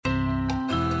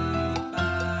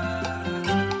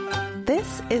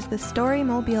is the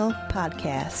Storymobile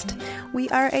Podcast. We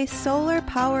are a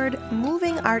solar-powered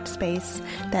moving art space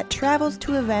that travels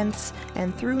to events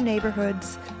and through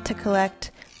neighborhoods to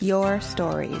collect your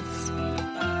stories.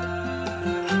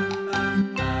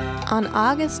 On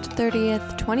August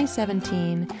 30th,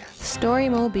 2017,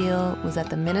 Storymobile was at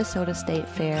the Minnesota State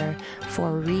Fair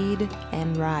for Read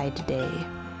and Ride Day.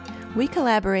 We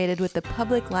collaborated with the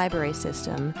public library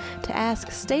system to ask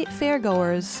state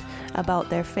fairgoers about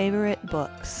their favorite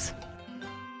books.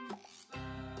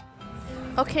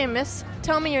 Okay, miss,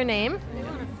 tell me your name.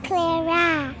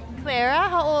 Clara. Clara,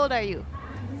 how old are you?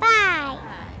 5.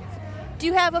 Do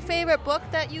you have a favorite book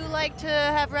that you like to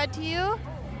have read to you?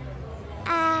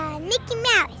 Mickey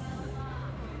Mouse.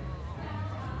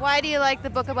 Why do you like the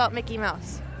book about Mickey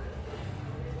Mouse?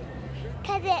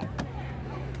 Cause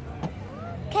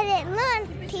it learns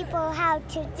people how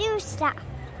to do stuff.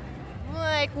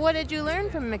 Like, what did you learn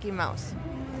from Mickey Mouse?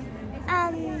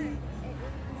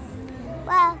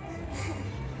 Well,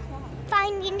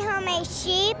 finding how many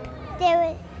sheep.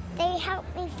 They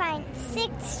helped me find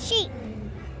 6 sheep.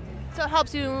 So it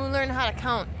helps you learn how to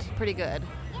count pretty good.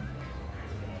 Yep.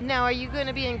 Now, are you going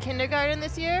to be in kindergarten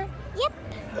this year? Yep.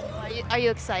 Are you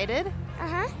excited?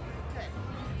 Uh-huh.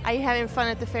 Are you having fun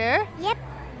at the fair? Yep.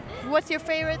 What's your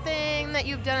favorite thing that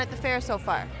you've done at the fair so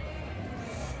far?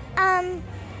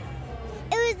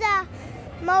 It was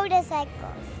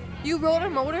motorcycles. You rode a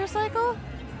motorcycle?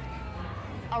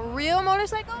 A real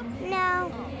motorcycle?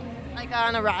 No. Like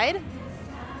on a ride?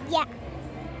 Yeah.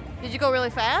 Did you go really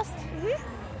fast? Mm-hmm.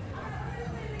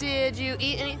 Did you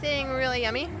eat anything really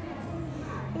yummy?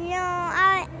 No,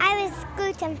 I was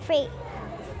gluten-free.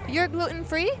 You're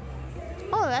gluten-free?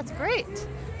 Oh, that's great.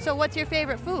 So what's your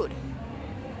favorite food?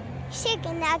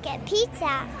 Chicken nugget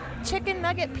pizza. Chicken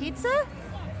nugget pizza?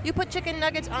 You put chicken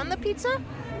nuggets on the pizza?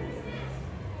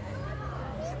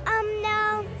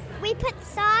 No. We put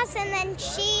sauce and then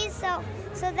cheese, so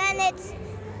then it's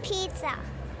pizza.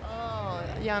 Oh,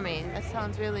 yummy. That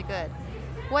sounds really good.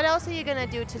 What else are you going to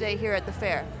do today here at the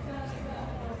fair?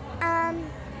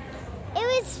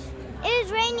 It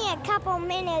was raining a couple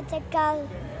minutes ago.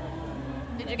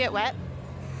 Did you get wet?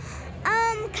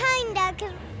 Kinda,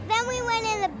 'cause then we went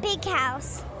in the big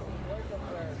house.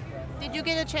 Did you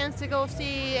get a chance to go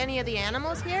see any of the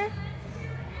animals here?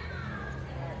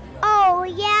 Oh,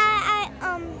 yeah,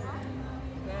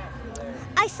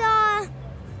 I saw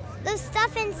the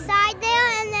stuff inside there,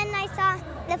 and then I saw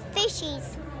the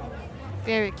fishies.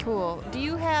 Very cool. Do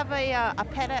you have a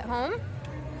pet at home?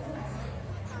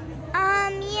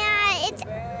 Yeah,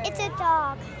 it's a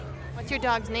dog. What's your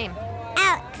dog's name?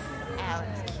 Alex.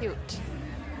 Alex, cute.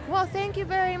 Well, thank you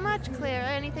very much, Clara.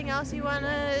 Anything else you want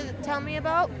to tell me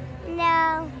about?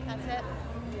 No. That's it?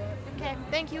 Okay,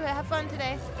 thank you. Have fun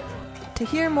today. To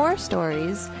hear more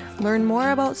stories, learn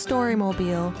more about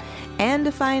Storymobile, and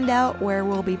to find out where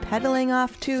we'll be pedaling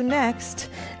off to next,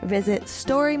 visit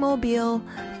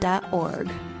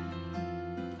storymobile.org.